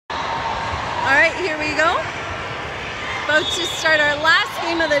All right, here we go. About to start our last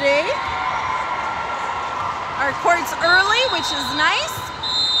game of the day. Our court's early, which is nice.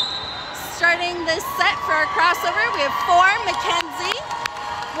 Starting this set for our crossover, we have 4 Mackenzie,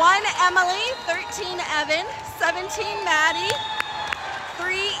 1 Emily, 13 Evan, 17 Maddie,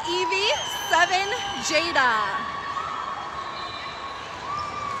 3 Evie, 7 Jada.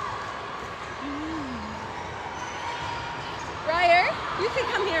 Briar, you can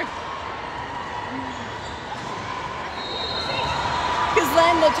come here. Because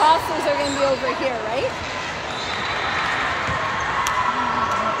then the tossers are going to be over here, right?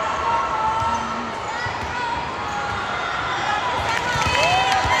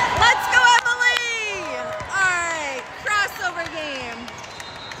 Let's go, Emily! All right, crossover game.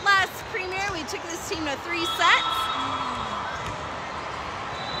 Last premier, we took this team to 3 sets.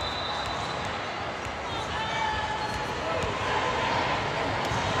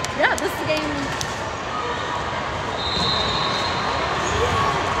 Yeah, this is a game.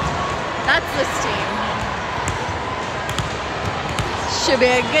 That's this team. Should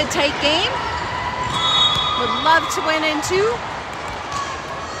be a good tight game. Would love to win in 2.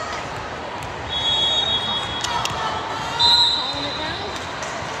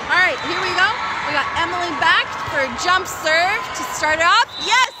 All right, here we go. We got Emily back for a jump serve to start it off.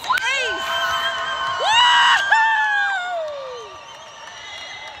 Yes, ace! Woo-hoo!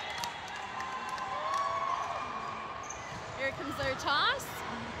 Here comes our toss.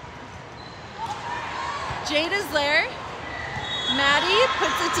 Jada's there. Maddie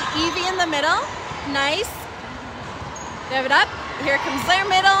puts it to Evie in the middle. Nice. They have it up. Here comes their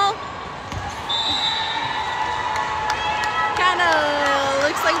middle. Kind of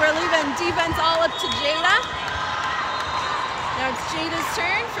looks like we're leaving defense all up to Jada. Now it's Jada's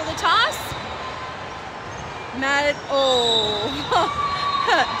turn for the toss.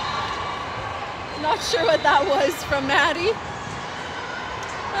 Not sure what that was from Maddie.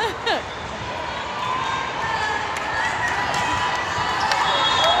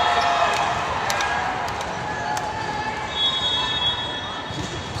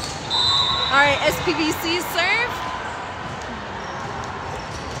 All right, SPVC serve.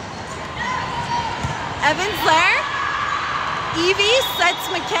 Evan's there. Evie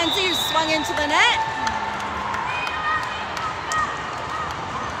sets Mackenzie, who swung into the net.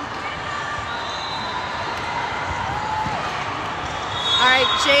 All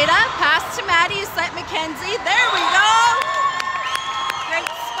right, Jada, pass to Maddie, who set Mackenzie. There we go. Great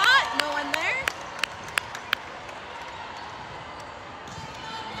spot, no one there.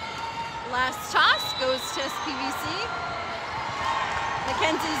 Last toss goes to SPVC.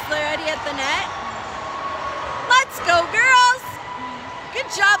 Mackenzie's already at the net. Let's go, girls! Good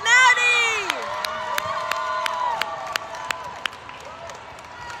job, Maddie!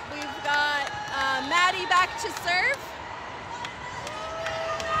 We've got Maddie back to serve.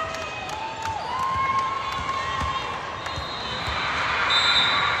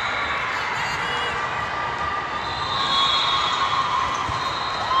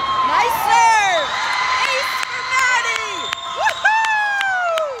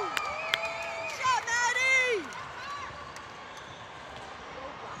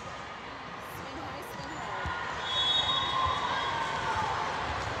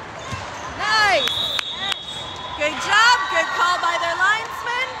 Good job, good call by their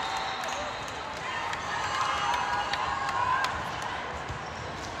linesman.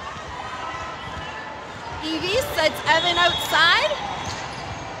 Evie sets Evan outside.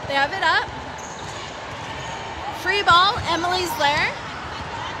 They have it up. Free ball, Emily's there.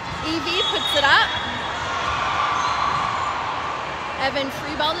 Evie puts it up. Evan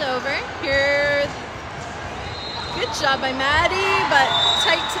free balled over. Here, good job by Maddie, but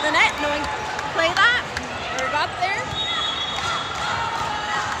tight to the net. No one can play that. Or got there.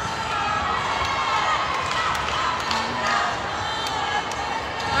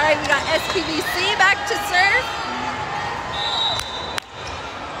 All right, we got SPVC back to serve.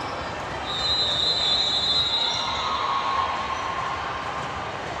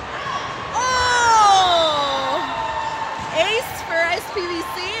 Oh! Ace for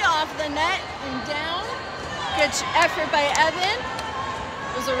SPVC off the net and down. Good effort by Evan.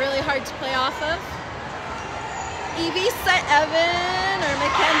 Those are really hard to play off of. Evie set Evan or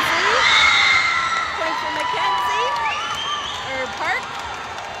Mackenzie. Point for Mackenzie or Park.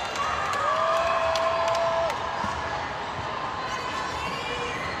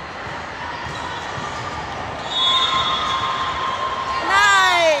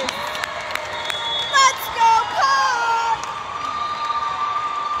 Nice! Let's go, Park!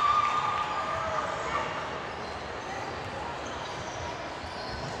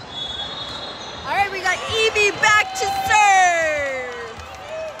 got Evie back to serve.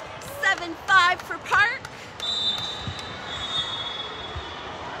 7-5 for Park.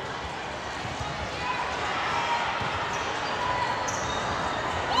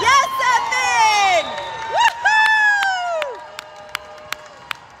 Yes, Evan! Woohoo!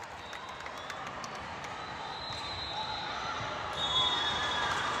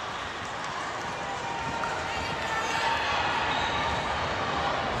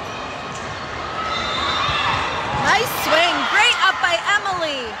 Nice swing. Great up by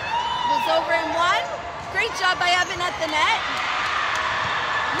Emily. Was over in one. Great job by Evan at the net.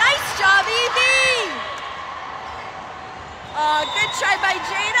 Nice job, Evie. Good try by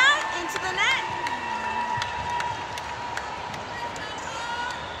Jada into the net.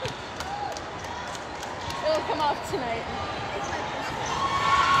 It'll come off tonight.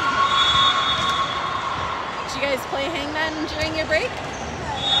 Did you guys play hangman during your break?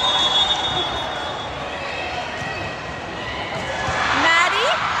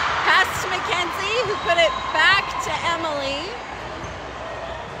 Maddie passed to Mackenzie, who put it back to Emily.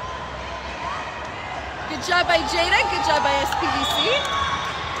 Good job by Jada, good job by SPVC.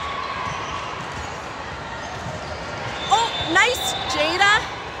 Oh, nice, Jada.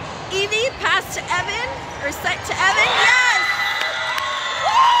 Evie, pass to Evan, or set to Evan, yes!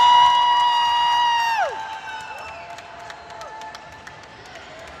 Woo!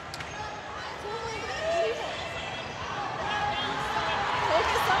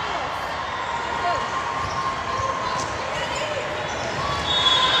 Focus on this. Good.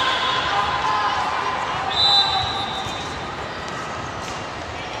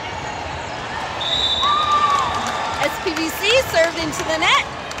 SPVC served into the net.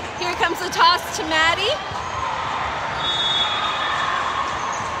 Here comes the toss to Maddie.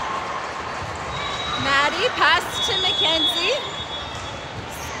 Maddie, pass to Mackenzie.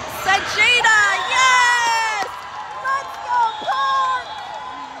 Set Jada, yes! Let's go, Park!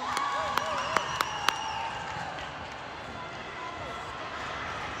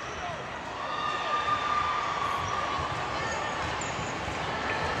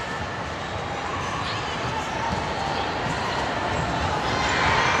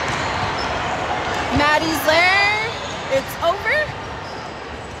 Maddie's there. It's over.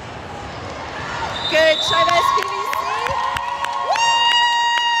 Good try by SPVC.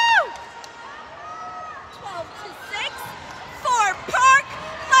 Woo! 12-6 for Park.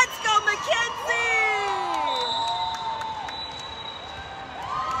 Let's go, Mackenzie.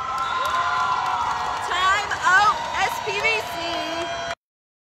 Time out, SPVC.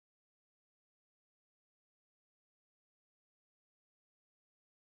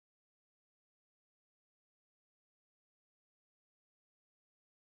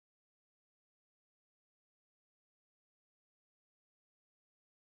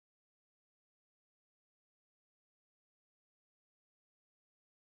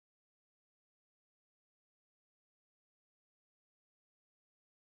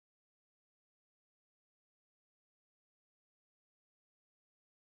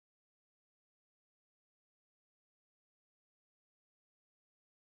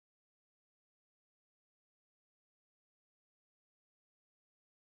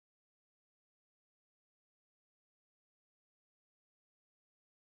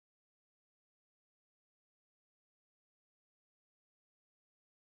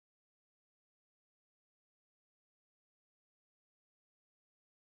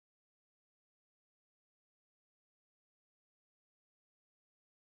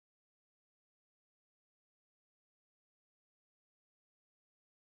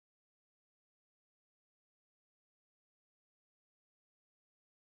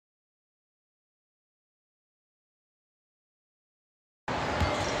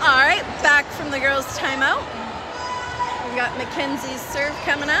 All right, back from the girls' timeout. We've got Mackenzie's serve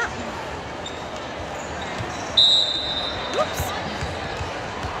coming up. Whoops.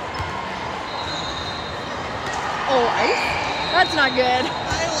 Oh, ice? That's not good.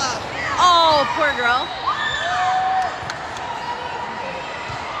 Oh, poor girl.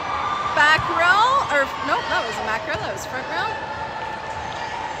 Back row, or nope, that wasn't back row, that was front row.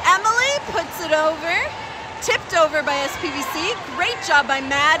 Emily puts it over. Tipped over by SPVC. Great job by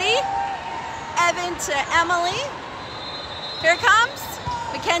Maddie. Evan to Emily. Here it comes.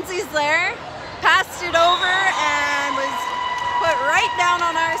 Mackenzie's there. Passed it over and was put right down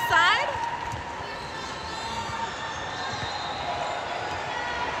on our side.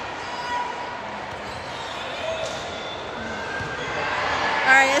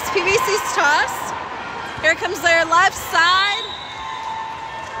 All right, SPVC's toss. Here comes their left side.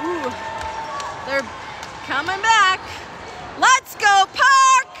 Ooh, they're coming back. Let's go,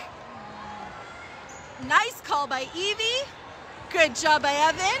 Park! Nice call by Evie. Good job by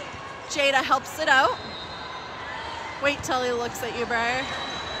Evan. Jada helps it out. Wait till he looks at you, Briar.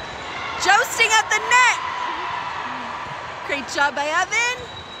 Jousting at the net. Great job by Evan.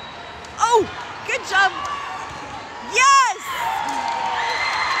 Oh, good job. Yes!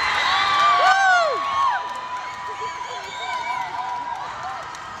 Woo!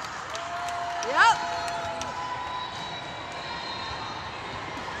 Yep.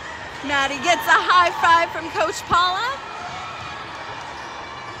 Maddie gets a high five from Coach Paula.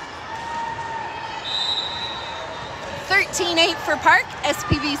 (13-8) for Park.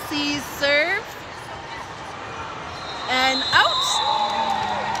 SPVC's serve. And out.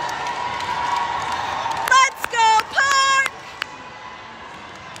 Let's go, Park!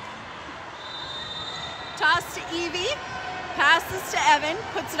 Toss to Evie. Passes to Evan.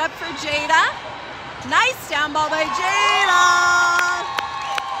 Puts it up for Jada. Nice down ball by Jada.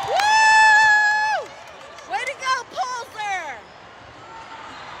 Woo! Way to go, Pulser!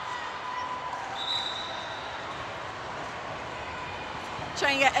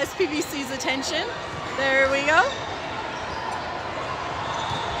 Try and get SPVC's attention. There we go.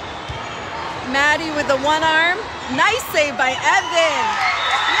 Maddie with the one arm. Nice save by Evan.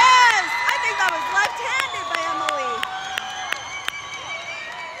 Yes! I think that was left-handed by Emily.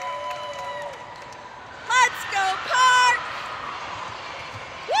 Let's go, Park!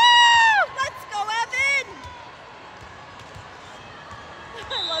 Woo! Let's go, Evan!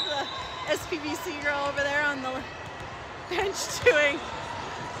 I love the SPVC girl over there on the bench doing,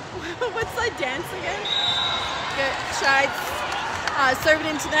 what's that dance again? Good. Tried, served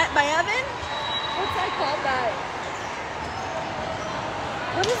into net by Evan. What's that called? That?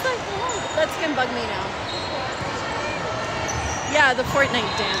 What is that called? That's gonna bug me now. Yeah, the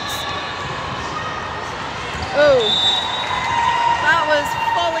Fortnite dance. Oh, that was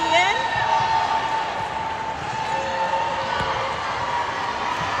fully in.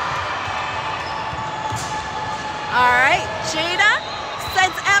 All right, Jada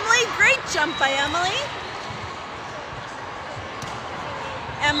sends Emily. Great jump by Emily.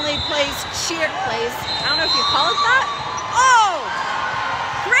 Emily plays cheer plays. I don't know if you call it that. Oh,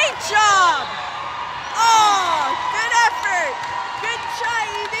 great job. Oh, good effort. Good try,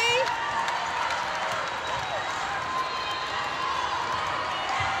 Evie.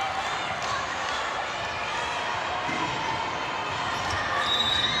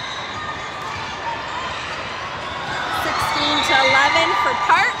 (16-11) for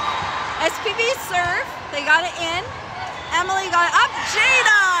Park. SPV serve. They got it in. Emily got it up.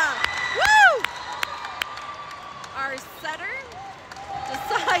 Jada! Woo! Our setter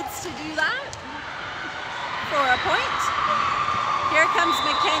decides to do that for a point. Here comes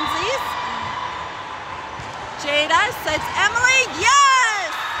Mackenzie's. Jada sets Emily.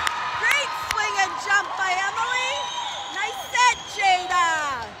 Yes! Great swing and jump by Emily. Nice set,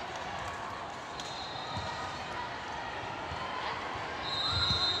 Jada.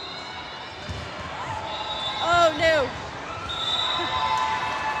 Oh no.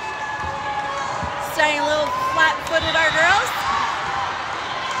 Staying a little flat-footed, our girls.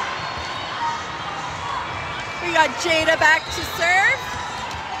 We got Jada back to serve.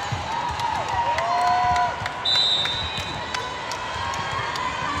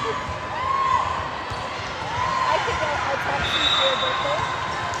 I think I'll text you for your birthday.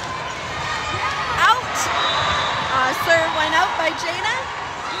 Out. Serve went out by Jada.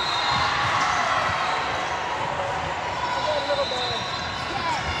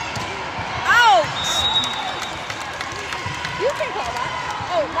 You can call that.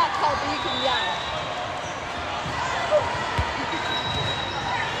 Oh, not call, but you can yell.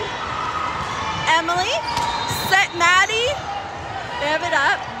 Emily, set Maddie, bev it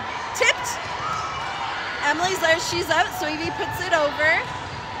up, tipped. Emily's there, she's out, so Evie puts it over.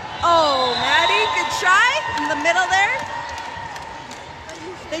 Oh, Maddie, good try in the middle there.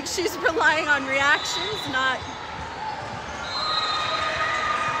 I think she's relying on reactions, not.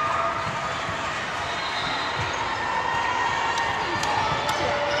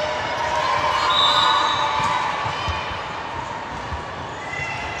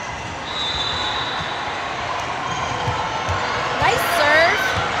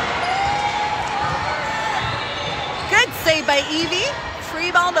 By Evie,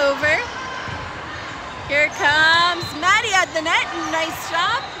 free balled over. Here comes Maddie at the net. Nice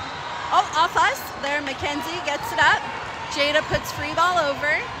job. Oh, off us. There, Mackenzie gets it up. Jada puts free ball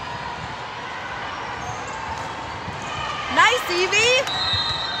over. Nice, Evie.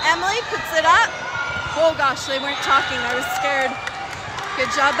 Emily puts it up. Oh gosh, they weren't talking. I was scared.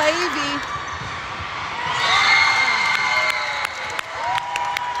 Good job by Evie.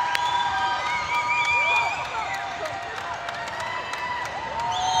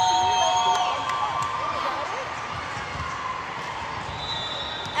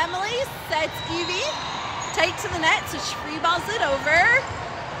 to the net, so she free balls it over.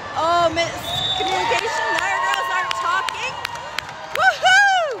 Oh, miscommunication. Our girls aren't talking.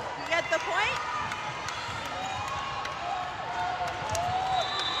 Woohoo! You get the point.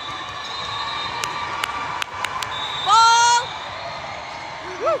 Ball.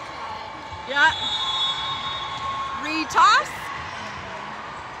 Woo. Yeah. Retoss.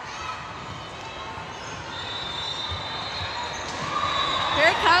 Here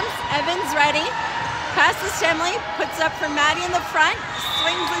it comes. Evan's ready. Passes to Emily. Puts up for Maddie in the front.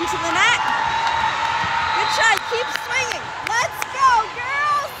 Swings into the net. Good try. Keep swinging. Let's go,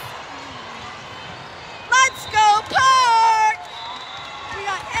 girls. Let's go, Park. We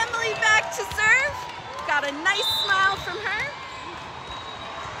got Emily back to serve. Got a nice smile from her.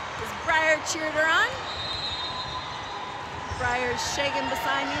 As Briar cheered her on. Briar's shaking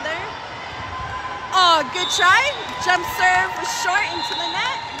beside me there. Oh, good try. Jump serve was short into the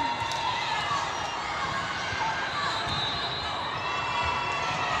net.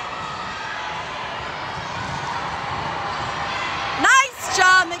 Nice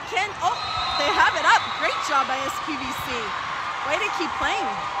job, McKin. Oh, they have it up. Great job by SPVC. Way to keep playing.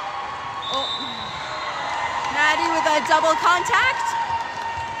 Oh, Maddie with a double contact.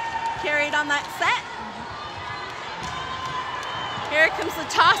 Carried on that set. Here comes the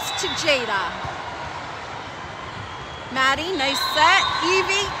toss to Jada. Maddie, nice set.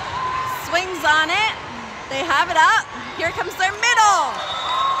 Evie swings on it. They have it up. Here comes their middle.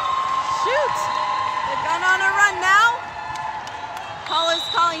 Shoot. They've gone on a run now. Paula's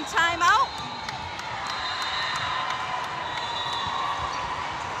calling timeout.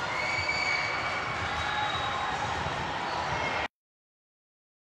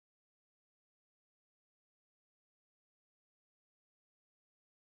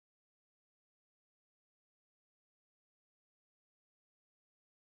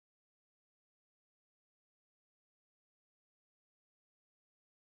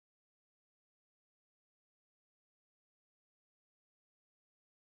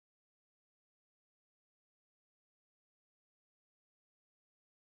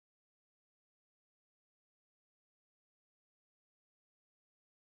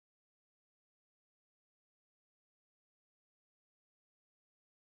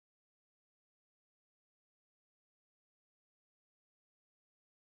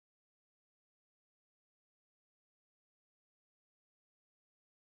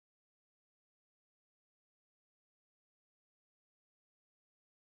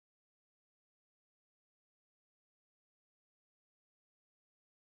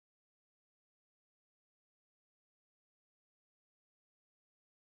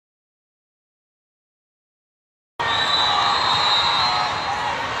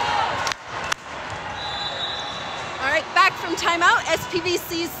 From timeout,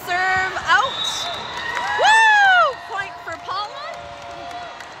 SPVC's serve out. Woo! Point for Paula.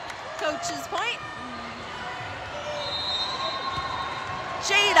 Coach's point.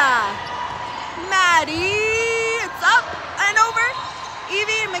 Jada. Maddie. It's up and over.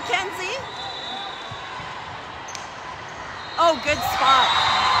 Evie and Mackenzie. Oh, good spot.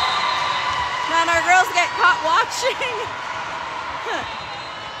 Man, our girls get caught watching.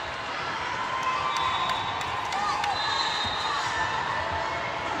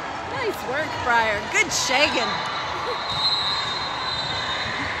 Nice work, Briar. Good shagging.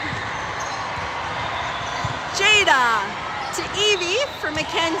 Jada to Evie for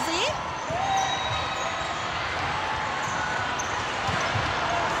Mackenzie.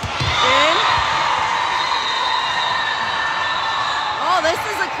 In. Oh, this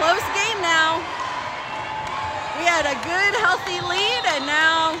is a close game now. We had a good, healthy lead, and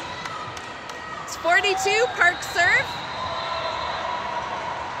now it's 42, Park serve.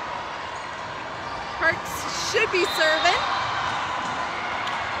 Parks should be serving.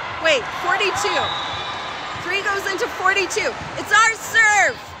 Wait, 42. 3 goes into 42. It's our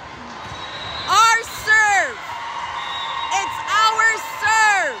serve. Our serve. It's our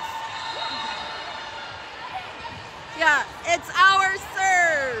serve. Yeah, it's our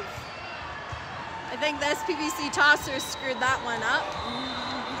serve. I think the SPVC tossers screwed that one up.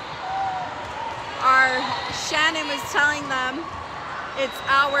 Our Shannon was telling them it's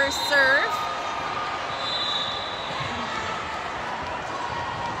our serve.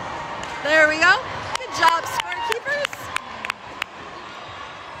 There we go. Good job, scorekeepers.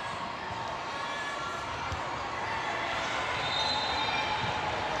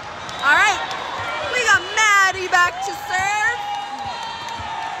 All right, we got Maddie back to serve.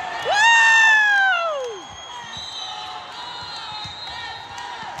 Woo!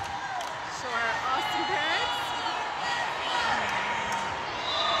 Show our awesome parents.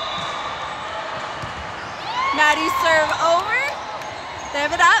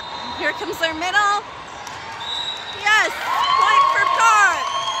 Here comes their middle. Yes, point for Park.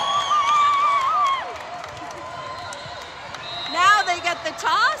 Now they get the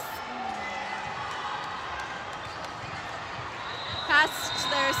toss. Past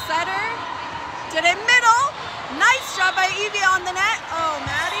their setter. Did it middle. Nice job by Evie on the net. Oh,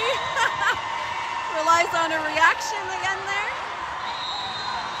 Maddie relies on a reaction again there.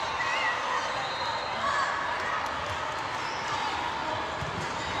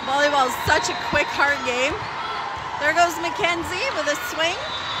 Volleyball is such a quick, hard game. There goes Mackenzie with a swing.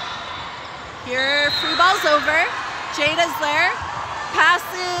 Here, free ball's over. Jada's there.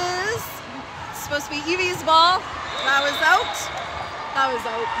 Passes. It's supposed to be Evie's ball. That was out. That was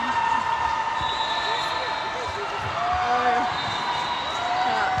out.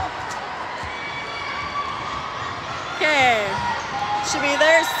 Okay. Should be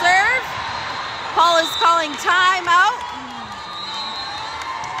their serve. Paul is calling timeout.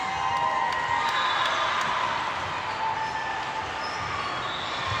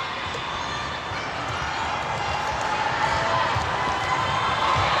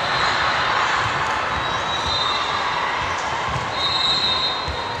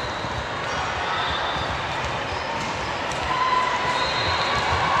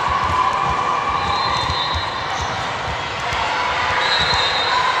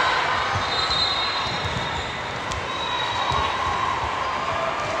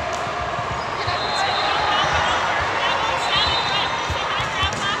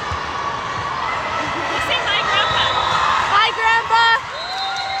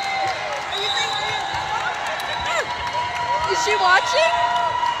 Is she watching?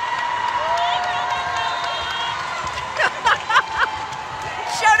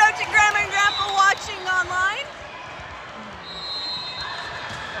 Shout out to Grandma and Grandpa watching online.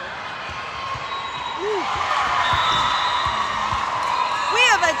 Ooh. We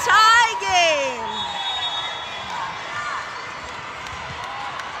have a tie game.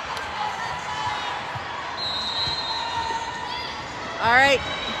 All right.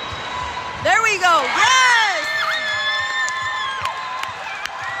 There we go. Yes!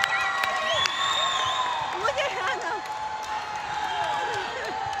 Look at Hannah.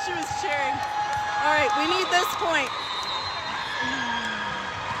 She was cheering. All right, we need this point.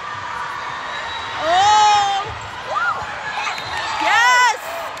 Oh! Yes!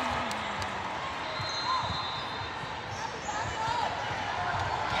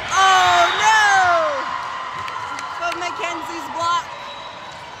 Oh no! But Mackenzie's block.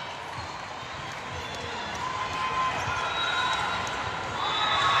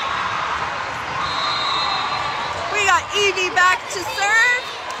 We got Evie back to serve.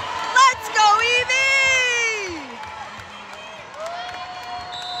 Let's go, Evie!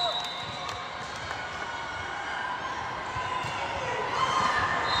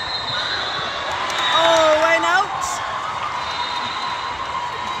 Oh, went out.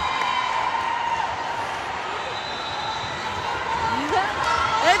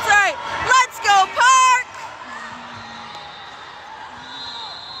 It's all right. Let's go, Park!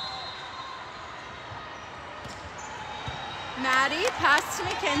 Maddie passed to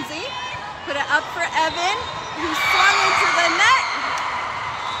Mackenzie, put it up for Evan, who swung into the net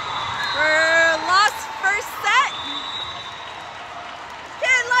for lost first set.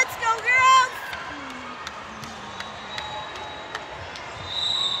 Kid, let's go, girls!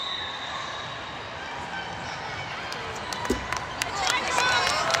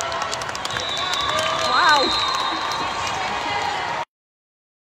 Wow.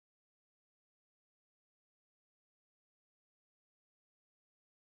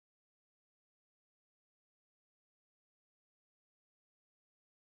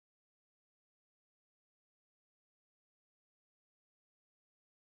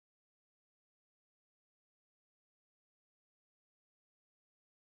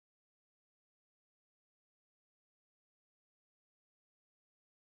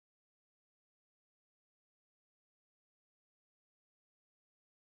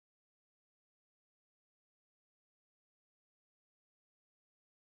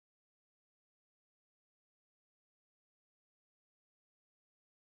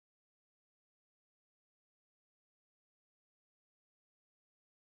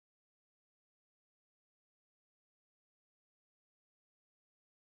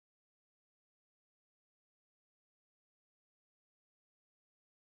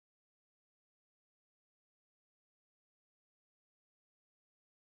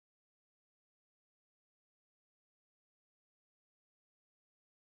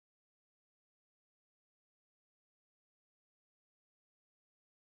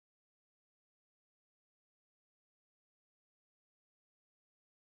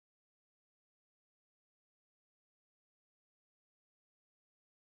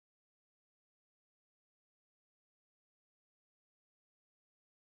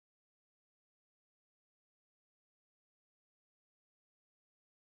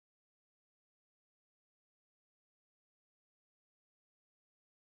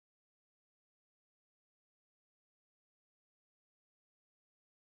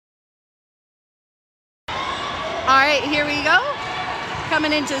 All right, here we go.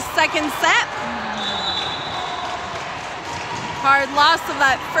 Coming into second set. Hard loss of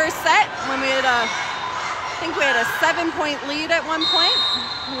that first set when we had I think we had a 7-point lead at one point.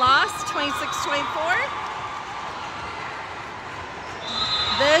 Lost 26-24.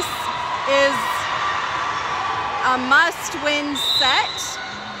 This is a must-win set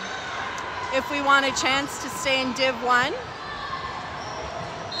if we want a chance to stay in Div 1.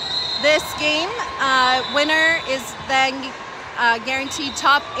 This game, winner is then guaranteed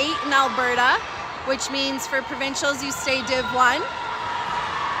top 8 in Alberta, which means for provincials you stay Div 1.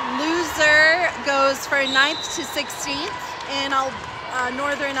 Loser goes for 9th to 16th in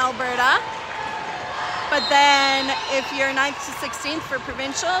Northern Alberta. But then if you're 9th to 16th for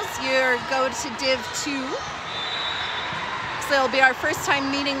provincials, you go to Div 2. So it'll be our first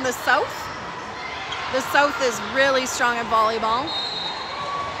time meeting the South. The South is really strong at volleyball.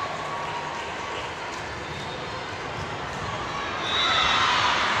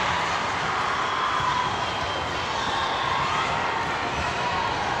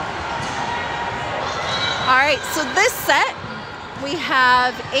 All right, so this set, we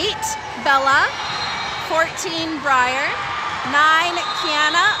have 8 Bella, 14 Briar, 9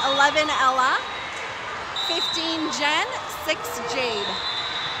 Kiana, 11 Ella, 15 Jen, 6 Jade.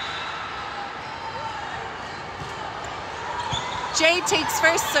 Jade takes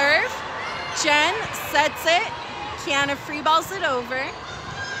first serve, Jen sets it, Kiana free balls it over.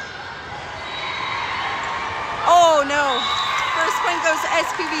 Oh no, first point goes to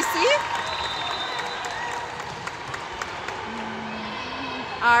SPVC.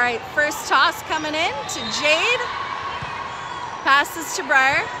 All right, first toss coming in to Jade. Passes to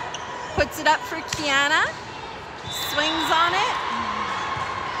Briar. Puts it up for Kiana. Swings on it.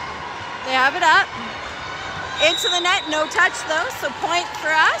 They have it up. Into the net, no touch though, so point for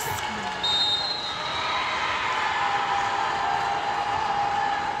us.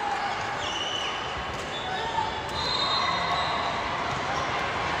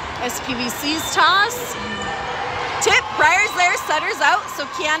 SPVC's toss. Tip, Briar's there, setter's out, so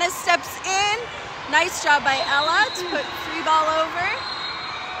Kiana steps in. Nice job by Ella to put free ball over.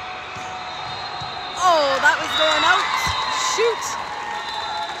 Oh, that was going out. Shoot.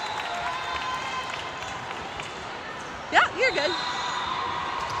 Yeah, you're good.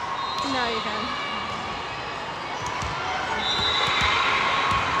 No, you're good.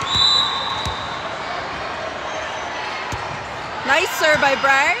 Nice serve by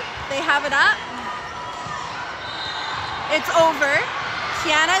Briar. They have it up. It's over.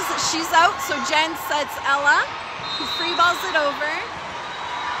 Kiana's, she's out, so Jen sets Ella, who free balls it over.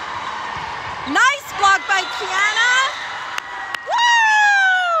 Nice block by Kiana.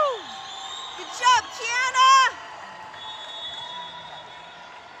 Woo! Good job, Kiana.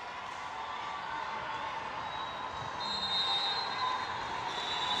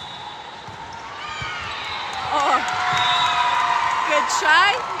 Oh, good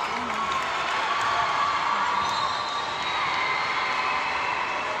try.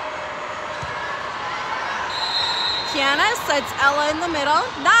 Kiana sets Ella in the middle.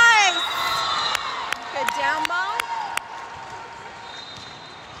 Nice! Good down ball.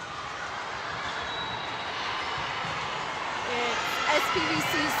 It's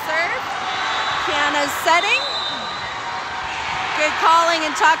SPVC's serve. Kiana's setting. Good calling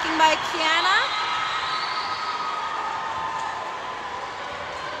and talking by Kiana.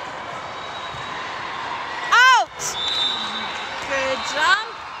 Out! Good job.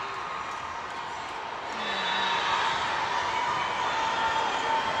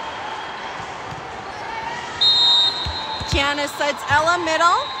 Kiana sets Ella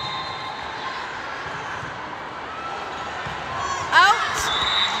middle. Out.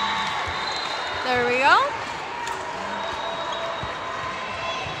 There we go.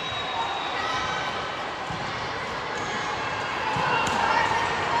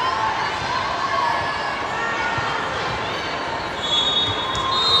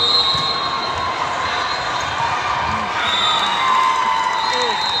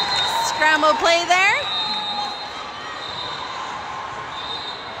 Scramble play there.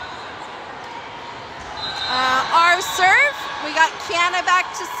 Our serve, we got Kiana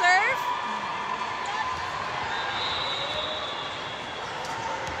back to serve.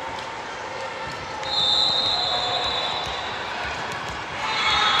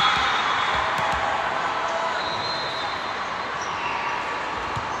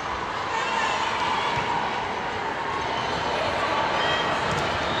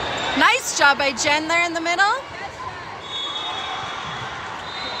 Nice job by Jen there in the middle.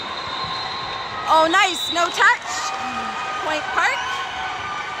 Oh, nice, no touch. Point Park.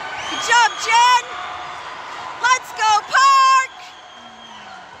 Good job, Jen. Let's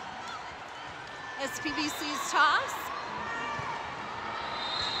SPVC's toss.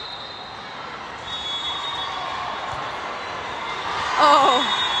 Oh,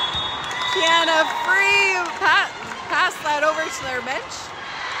 Kiana free, pass that over to their bench.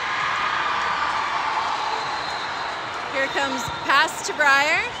 Here comes pass to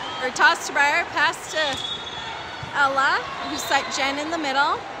Breyer, or toss to Breyer, pass to Ella, who set Jen in the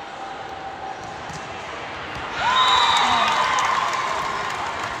middle.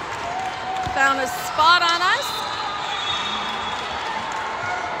 Found a spot on us.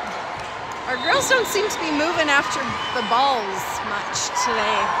 Our girls don't seem to be moving after the balls much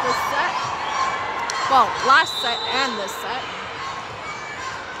today, this set. Well, last set and this set.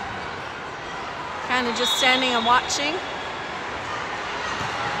 Kind of just standing and watching.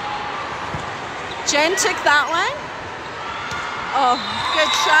 Jen took that one. Oh,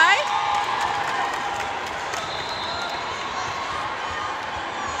 good try.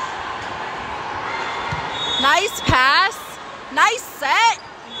 Nice pass. Nice set.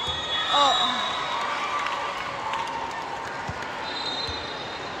 Oh.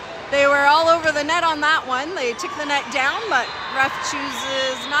 They were all over the net on that one. They took the net down, but ref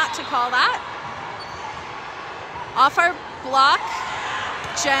chooses not to call that. Off our block,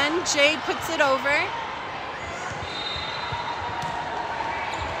 Jade puts it over.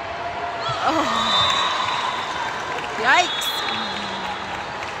 Oh. Yikes.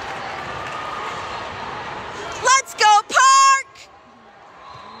 Let's go, Park!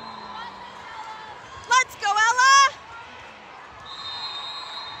 Let's go, Ella!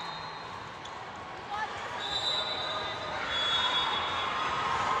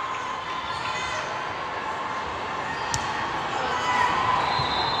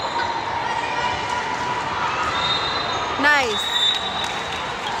 Nice.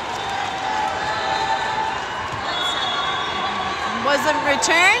 Wasn't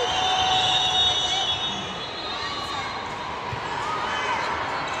returned.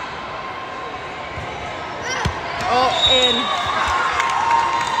 Oh, in.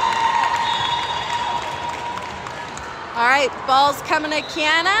 All right, ball's coming to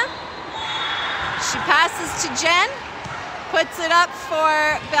Kiana. She passes to Jen, puts it up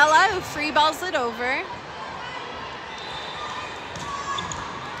for Bella, who free balls it over.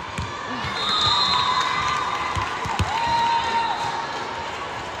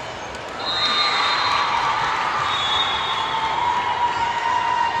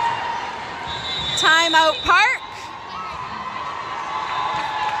 Timeout, Park.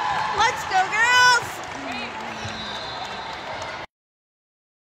 Let's go, girls.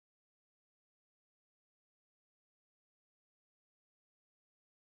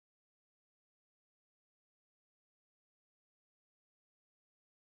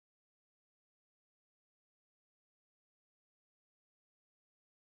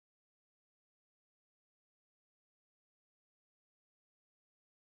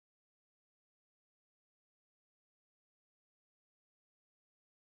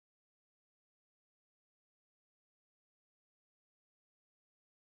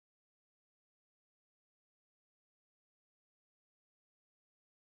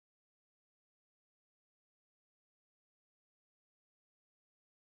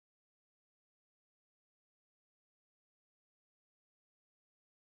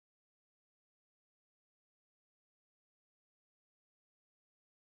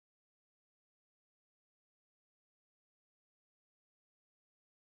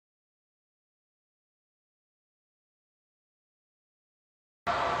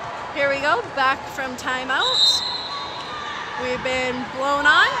 Here we go, back from timeout. We've been blown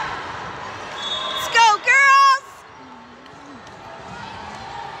on. Let's go, girls!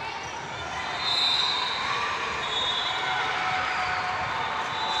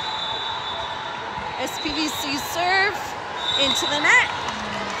 SPVC serve into the net.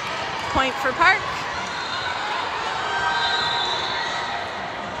 Point for Park.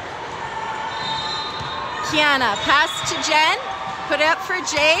 Kiana, pass to Jen. Put it up for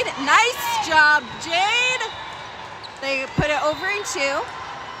Jade. Nice job, Jade. They put it over in two.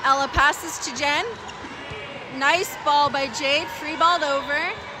 Ella passes to Jen. Nice ball by Jade. Free balled over.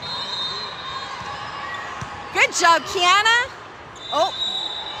 Good job, Kiana. Oh.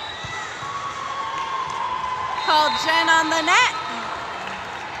 Called Jen on the net.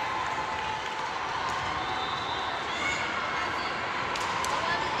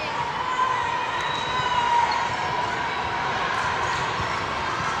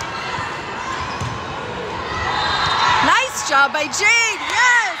 Job by Jade,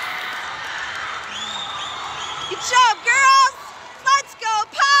 yes! Good job, girls! Let's go,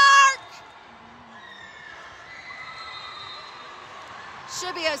 Park!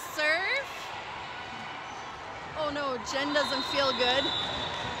 Should be a serve. Oh no, Jen doesn't feel good.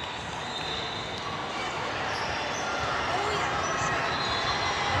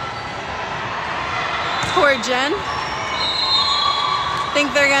 Poor Jen.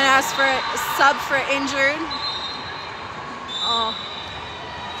 Think they're gonna ask for a sub for injured. Oh,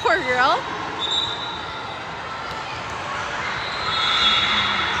 poor girl.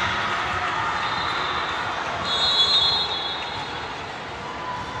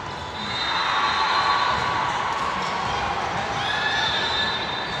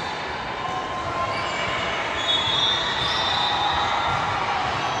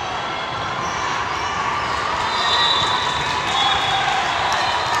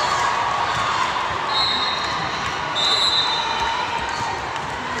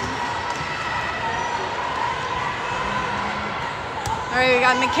 All right, we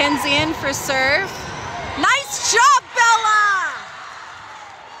got Mackenzie in for serve. Nice job, Bella!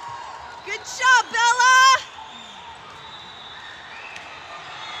 Good job, Bella!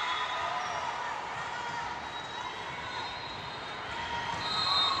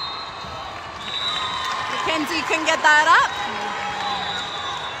 Mackenzie couldn't get that up.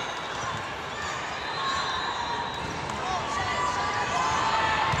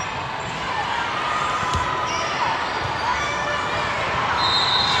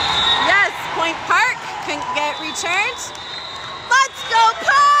 Point Park couldn't get returned. Let's go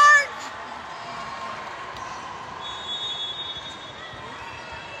Park!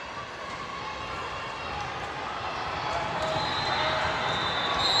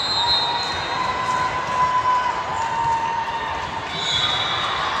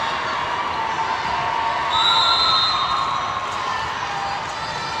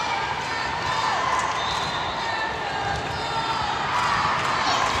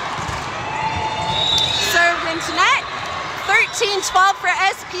 Net, 13-12 for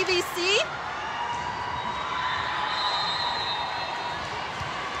SPVC.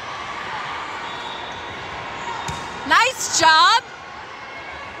 Nice job.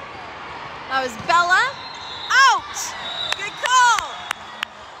 That was Bella. Out. Good call.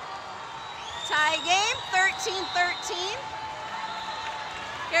 Tie game, 13-13.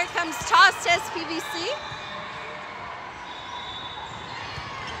 Here comes toss to SPVC.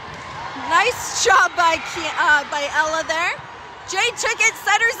 Nice job by Ella there. Jade took it,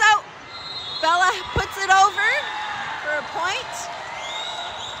 setters out. Bella puts it over for a point.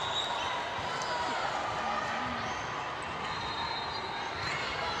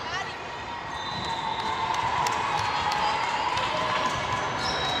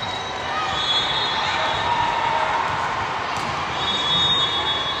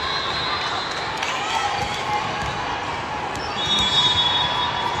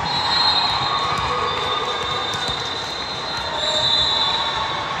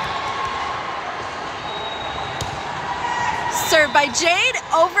 Served by Jade,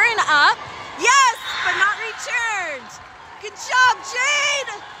 over and up. Yes, but not returned. Good job,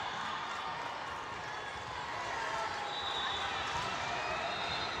 Jade.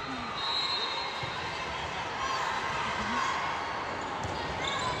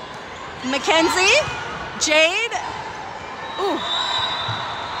 Mackenzie, Jade. Ooh,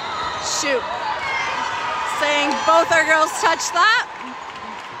 shoot. Saying both our girls touched that.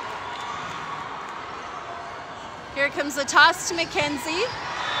 Here comes the toss to Mackenzie.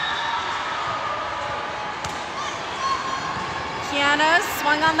 Kiana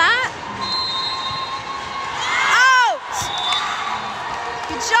swung on that. Out!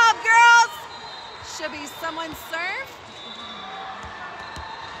 Good job, girls. Should be someone's serve.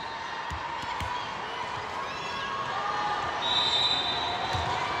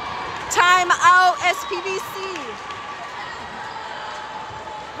 Time out, SPVC.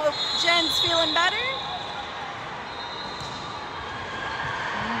 Hope Jen's feeling better.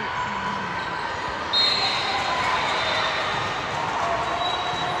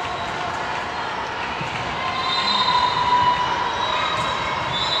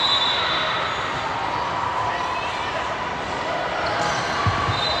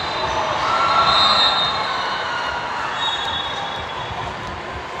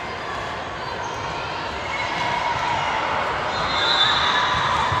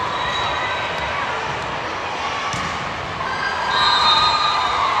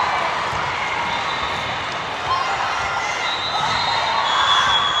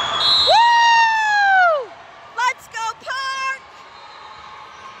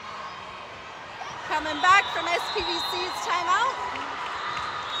 Coming back from SPVC's timeout.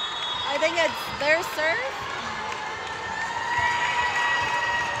 I think it's their serve.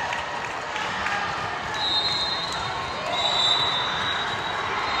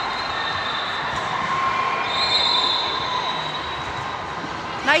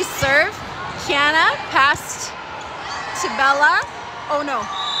 Nice serve. Kiana passed to Bella. Oh no.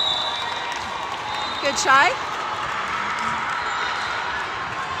 Good try.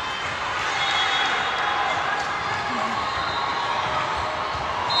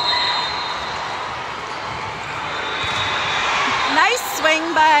 Nice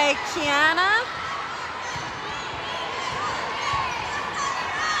swing by Kiana.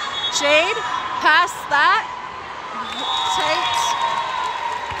 Jade, pass that. Tight.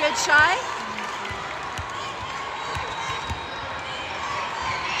 Good try.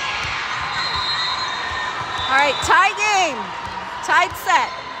 All right, tie game. Tied set.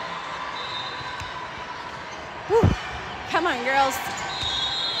 Whew. Come on, girls.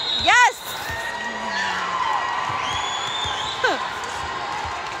 Yes!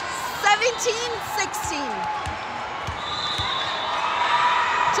 17-16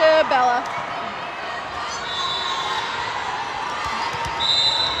 to Bella.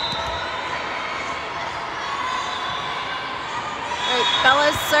 All right,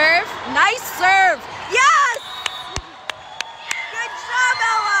 Bella's serve. Nice serve. Yes! Good job,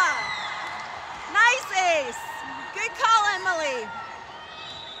 Ella. Nice ace. Good call, Emily.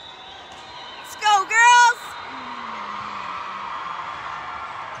 Let's go, girls.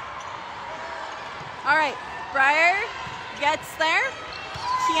 All right, Briar gets there.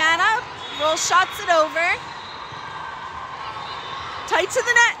 Kiana roll shots it over. Tight to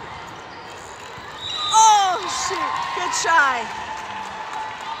the net. Oh, shoot. Good try.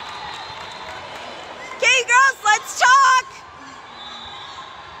 Okay, girls, let's talk.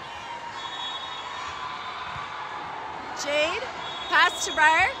 Jade, pass to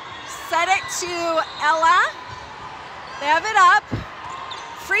Briar. Set it to Ella. They have it up.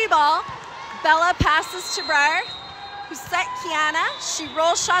 Free ball. Bella passes to Briar, who set Kiana. She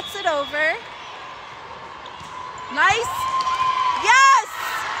roll shots it over. Nice. Yes!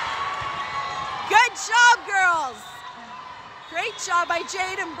 Good job, girls. Great job by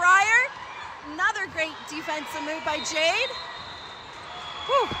Jade and Briar. Another great defensive move by Jade.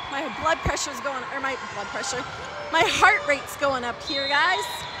 Whew, my blood pressure's going, or my heart rate's going up here, guys.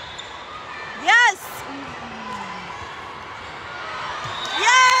 Yes!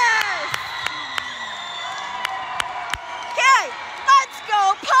 Yes! Okay, let's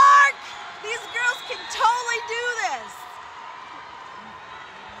go, Park! These girls can totally do this.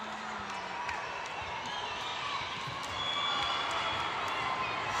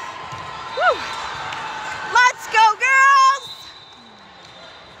 Woo! Let's go, girls!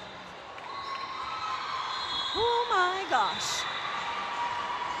 Oh my gosh.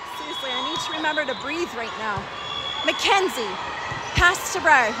 Seriously, I need to remember to breathe right now. Mackenzie, pass to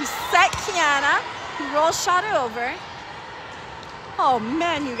Briar, who set Kiana, who roll shot it over. Oh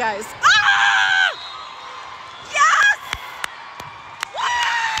man, you guys. Ah! Yes! Woo!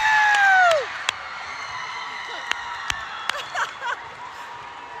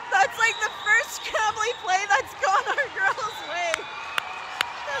 That's like the first scrambly play that's gone our girls' way.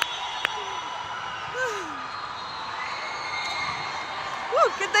 Woo,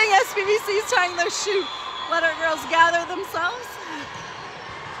 good thing SPVC is tying their shoe. Let our girls gather themselves.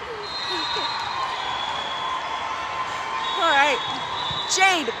 All right.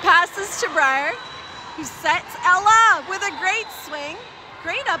 Jade passes to Briar, who sets Ella with a great swing.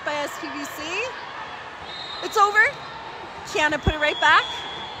 Great up by SPVC. It's over. Kiana put it right back.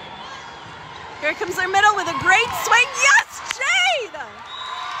 Here comes their middle with a great swing. Yes, Jade!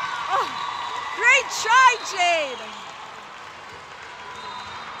 Oh, great try, Jade.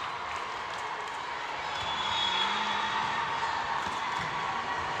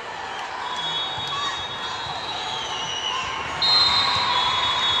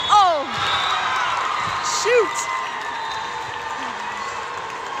 Shoot!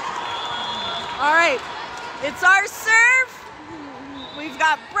 All right, it's our serve. We've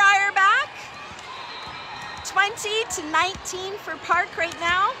got Briar back. 20-19 for Park right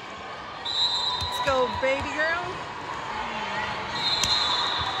now. Let's go, baby girl.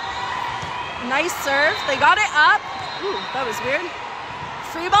 Nice serve. They got it up. Ooh, that was weird.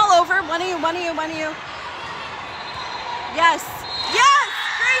 Free ball over. One of you, one of you, one of you. Yes. Yes!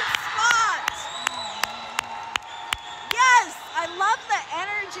 Great spot! Yes! I love the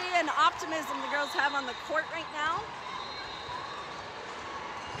energy and optimism the girls have on the court right now.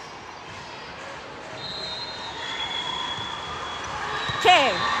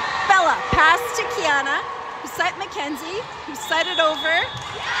 Okay, Bella, pass to Kiana, who set Mackenzie, who set it over,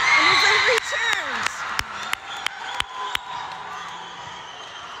 and is then returned.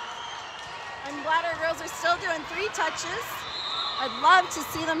 I'm glad our girls are still doing 3 touches. I'd love to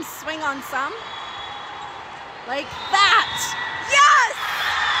see them swing on some. Like that. Yes!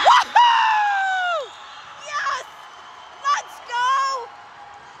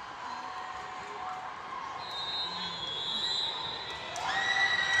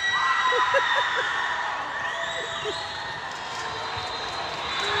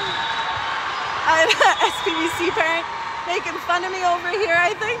 I had an SPVC parent making fun of me over here,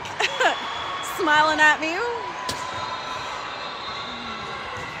 I think. Smiling at me.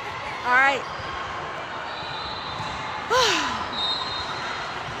 All right.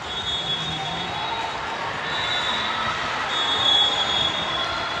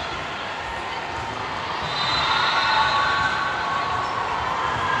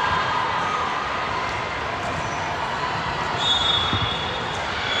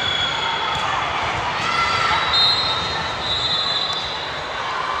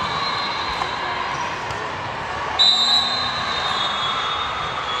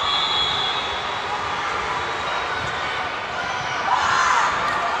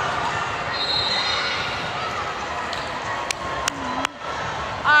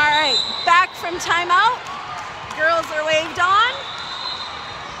 Back from timeout. Girls are waved on.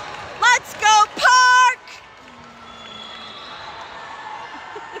 Let's go, Park!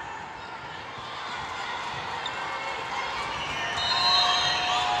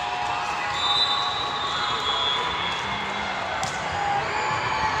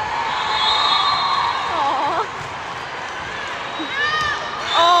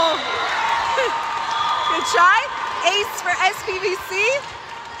 Oh. Good try. Ace for SPVC.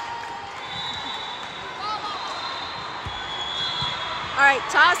 All right,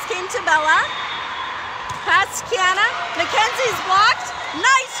 toss came to Bella. Pass to Kiana. Mackenzie's blocked.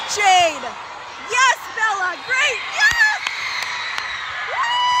 Nice, Jade. Yes, Bella. Great. Yes!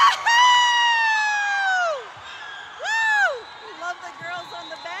 Woo! Woo! We love the girls on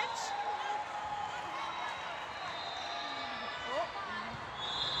the bench. Oh.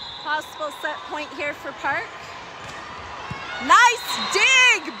 Possible set point here for Park. Nice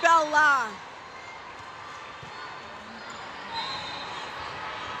dig, Bella.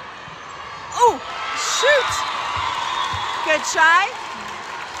 Oh, shoot. Good try.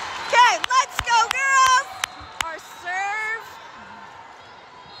 Okay, let's go, girls. Our serve.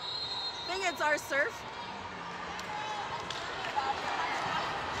 I think it's our serve.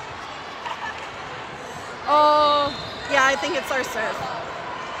 Oh, yeah, I think it's our serve.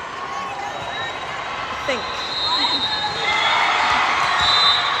 I think.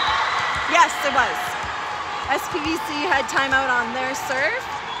 Yes, it was. SPVC had timeout on their serve.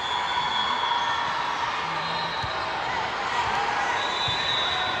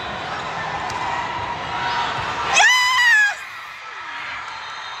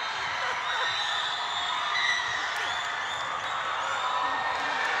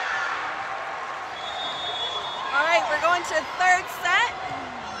 We're going to third set.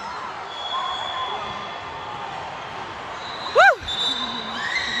 Woo!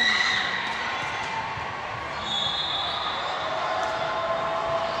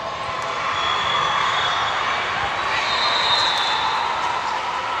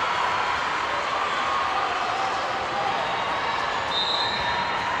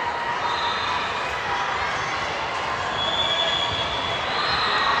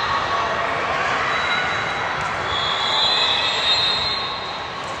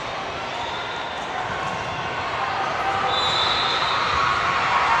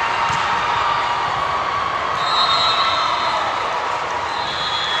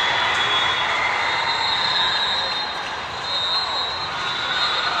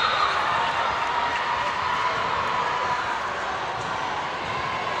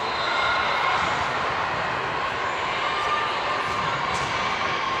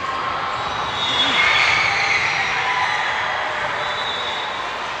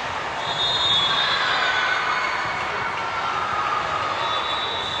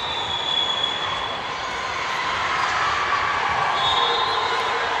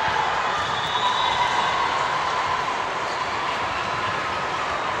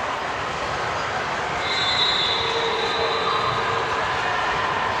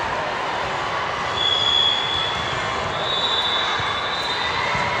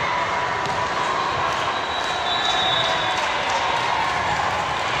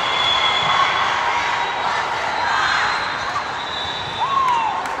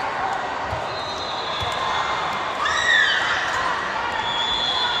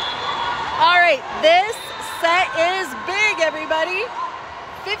 This set is big, everybody.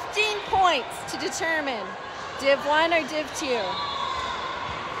 15 points to determine Div 1 or Div 2.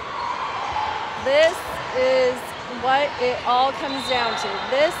 This is what it all comes down to.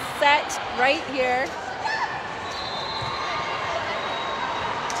 This set right here.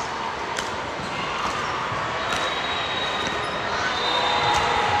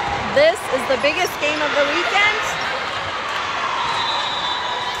 This is the biggest game of the weekend.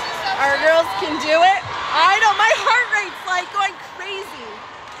 Our girls can do it. I know, my heart rate's like going crazy.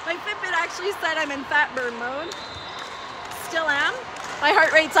 My Fitbit actually said I'm in fat burn mode. Still am. My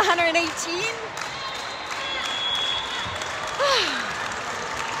heart rate's 118.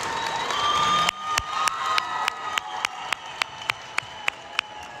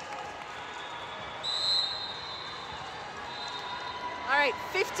 All right,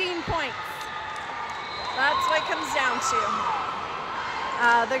 15 points. That's what it comes down to.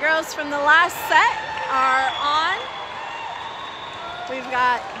 The girls from the last set are on. We've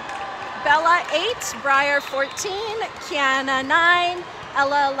got Bella 8, Briar 14, Kiana 9,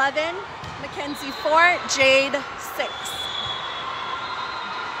 Ella 11, Mackenzie 4, Jade 6.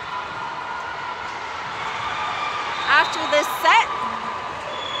 After this set,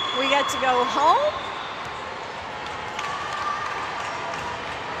 we get to go home.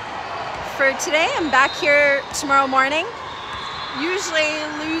 For today, I'm back here tomorrow morning. Usually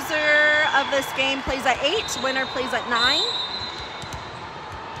loser of this game plays at 8, winner plays at 9.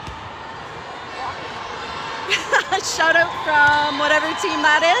 Shout out from whatever team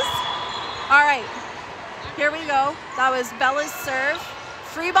that is. All right, here we go. That was Bella's serve.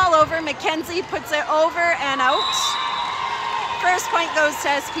 Free ball over, Mackenzie puts it over and out. First point goes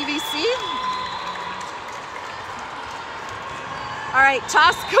to SPVC. All right,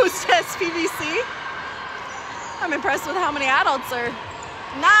 toss goes to SPVC. I'm impressed with how many adults are.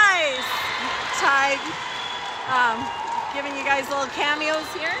 Nice! Ty, giving you guys little cameos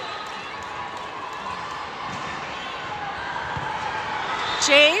here.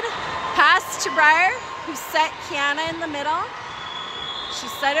 Jade, pass to Briar, who set Kiana in the middle. She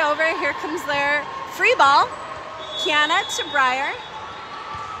set it over, here comes their free ball. Kiana to Briar.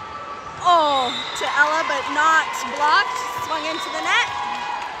 Oh, to Ella, but not blocked. Swung into the net.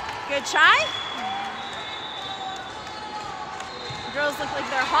 Good try. The girls look like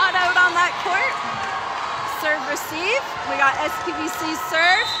they're hot out on that court. Serve, receive. We got SPVC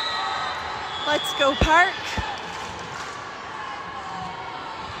serve. Let's go, Park.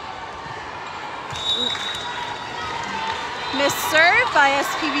 Miss serve by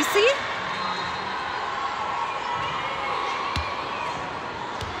SPVC.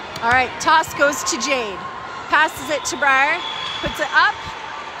 All right, toss goes to Jade. Passes it to Briar, puts it up.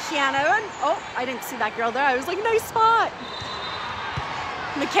 Kiana, oh, I didn't see that girl there. I was like, nice spot.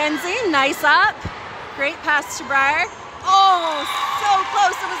 Mackenzie, nice up. Great pass to Briar. Oh, so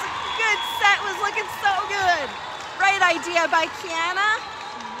close. It was a good set. It was looking so good. Right idea by Kiana.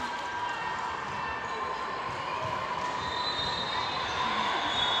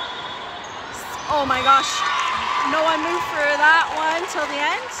 Oh my gosh, no one moved for that one till the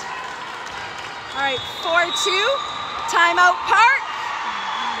end. All right, 4-2, timeout Park.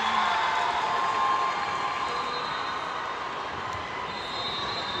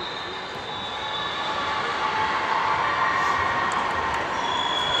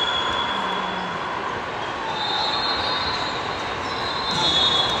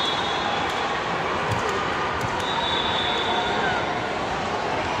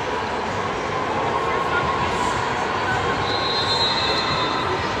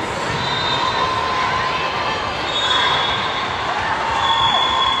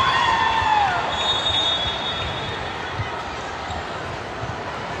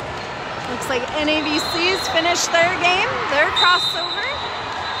 Looks like NAVC's finished their game, their crossover.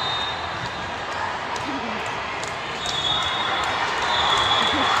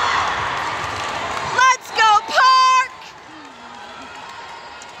 Let's go, Park!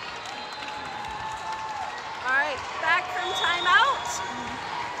 All right, back from timeout.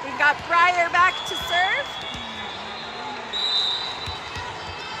 We've got Briar back to serve.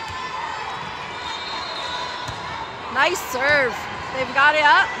 Nice serve. They've got it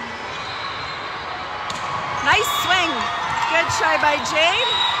up. Nice swing. Good try by Jade.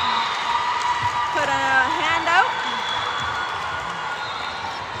 Put a hand out.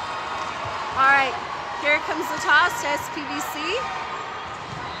 All right, here comes the toss to SPVC.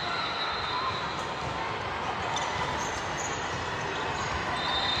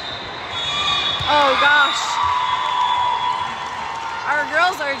 Oh gosh. Our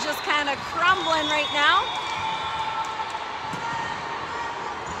girls are just kind of crumbling right now.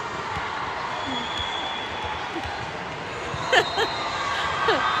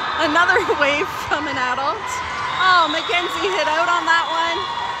 Another wave from an adult. Oh, Mackenzie hit out on that one.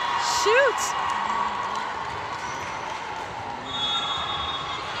 Shoot.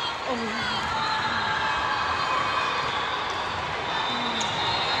 Oh.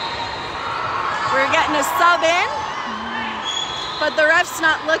 We're getting a sub in, but the ref's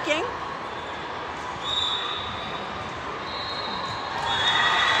not looking.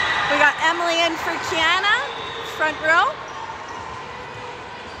 We got Emily in for Kiana, front row.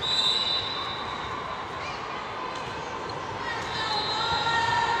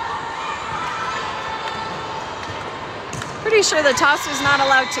 Pretty sure the tosser's not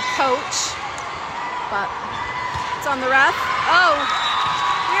allowed to coach, but it's on the ref. Oh,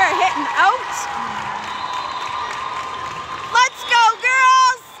 we are hitting out. Let's go,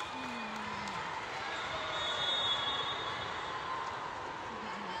 girls!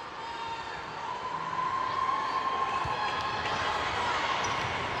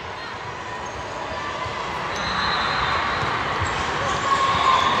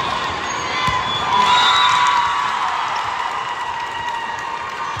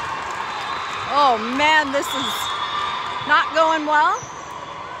 Oh man, this is not going well.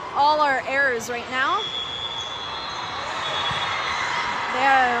 All our errors right now.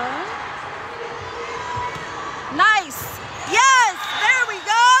 There. Nice. Yes, there we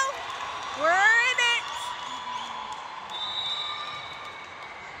go. We're in it.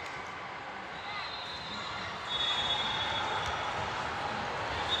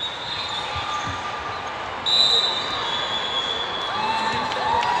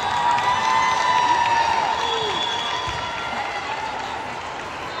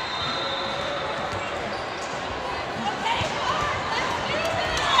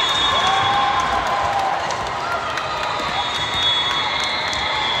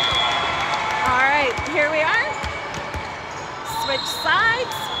 Here we are. Switch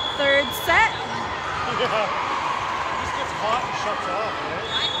sides. Third set. Yeah. It just gets hot and shuts off,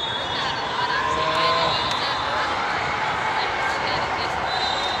 right? I've heard that a lot, actually. I didn't use it, but I've heard that it gets hot.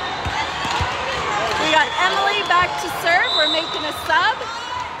 We got Emily back to serve. We're making a sub.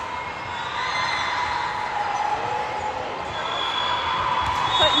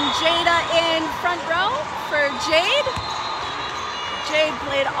 Putting Jada in front row for Jade. Jade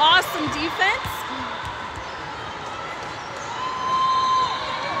played awesome defense.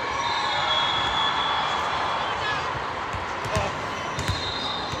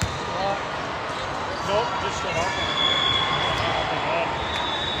 Nope, just shut off.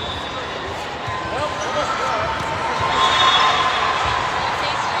 Well, almost got it.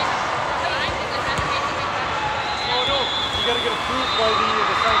 Oh no, you gotta get approved by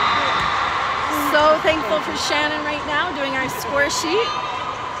the side. So thankful for Shannon right now doing our score sheet.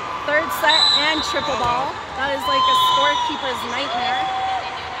 Third set and triple ball. That is like a scorekeeper's nightmare.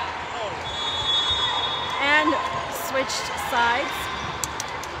 And switched sides.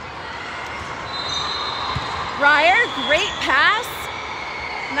 Ryer, great pass.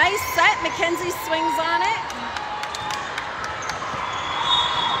 Nice set. Mackenzie swings on it.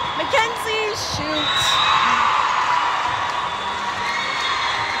 Mackenzie shoots.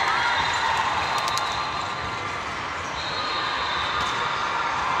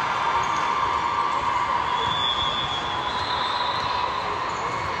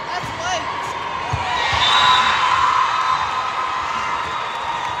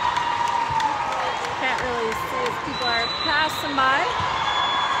 People are passing by.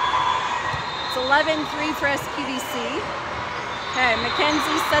 It's 11-3 for SPVC. Okay,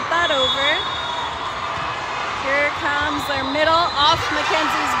 Mackenzie set that over. Here comes their middle off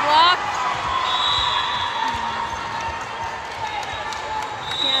Mackenzie's block.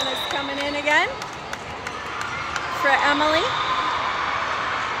 Kiana's coming in again for Emily.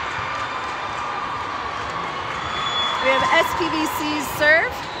 We have SPVC's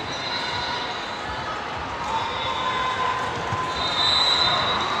serve.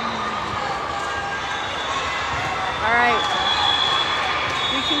 All right,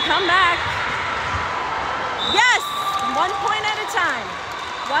 we can come back. Yes, 1 point at a time.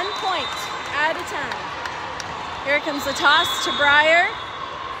 1 point at a time. Here comes the toss to Breyer.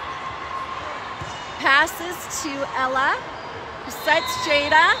 Passes to Ella, who sets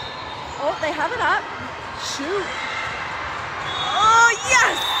Jada. Oh, they have it up. Shoot. Oh,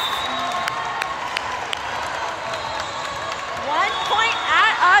 yes! 1 point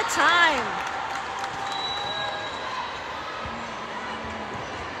at a time.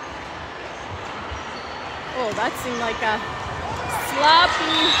 Oh, that seemed like a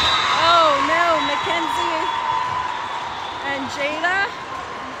sloppy. Oh no, Mackenzie and Jada.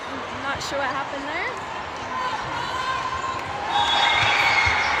 I'm not sure what happened there.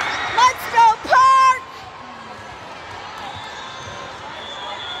 Let's go, Park!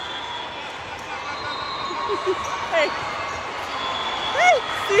 Hey. Hey,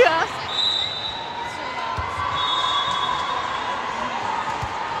 see ya.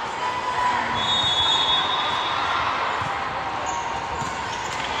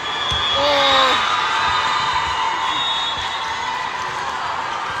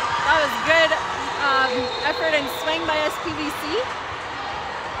 effort and swing by SPVC.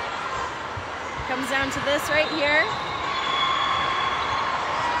 Comes down to this right here.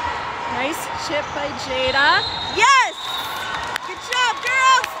 Nice chip by Jada. Yes! Good job,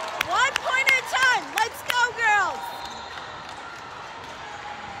 girls! 1 point at a time. Let's go, girls!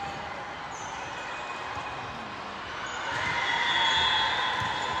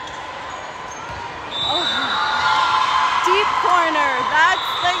 Oh. Deep corner. That's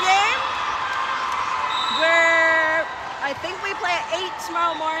the game. I think we play at 8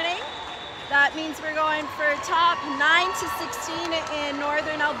 tomorrow morning. That means we're going for top 9 to 16 in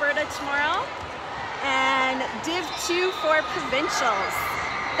Northern Alberta tomorrow, and Div 2 for provincials.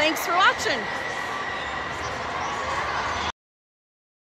 Thanks for watching.